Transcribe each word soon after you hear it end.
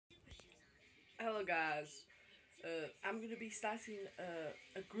Hello guys, I'm gonna be starting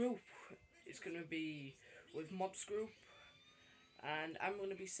a group. It's gonna be with Mobs Group, and I'm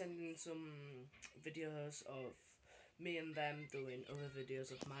gonna be sending some videos of me and them doing other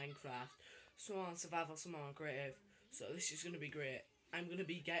videos of Minecraft, some on survival, some on creative. So this is gonna be great. I'm gonna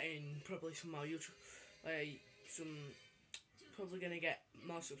be getting probably some more YouTube, like some, probably gonna get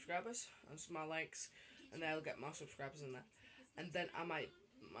more subscribers and some more likes, and they'll get more subscribers in that, and then I might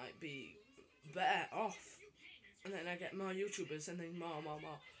be better off, and then I get more YouTubers, and then more,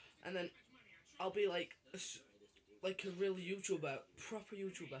 and then I'll be like a real YouTuber, proper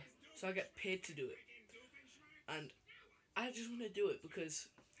YouTuber. So I get paid to do it, and I just want to do it because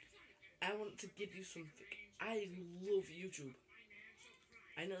I want to give you something. I love YouTube.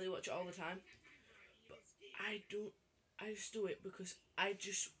 I nearly watch it all the time, but I don't. I just do it because I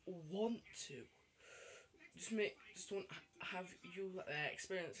just want to. Just want to have you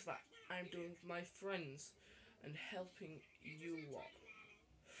experience that I'm doing with my friends and helping you lot.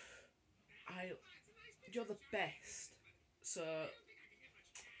 I You're the best. So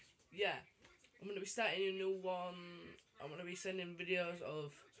yeah, I'm gonna be starting a new one. I'm gonna be sending videos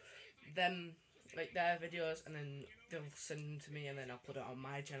of them, like their videos, and then they'll send them to me, and then I'll put it on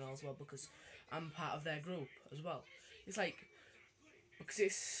my channel as well because I'm part of their group as well. It's like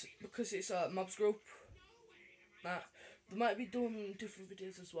because it's a mobs group. That they might be doing different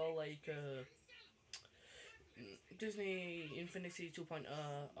videos as well, like Disney Infinity 2.0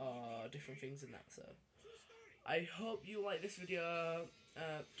 or different things in that. So I hope you like this video.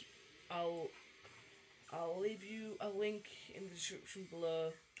 Uh, I'll I'll leave you a link in the description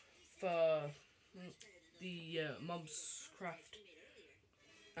below for the Mobs Craft,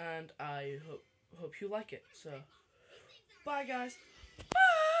 and I hope you like it. So bye guys. Bye.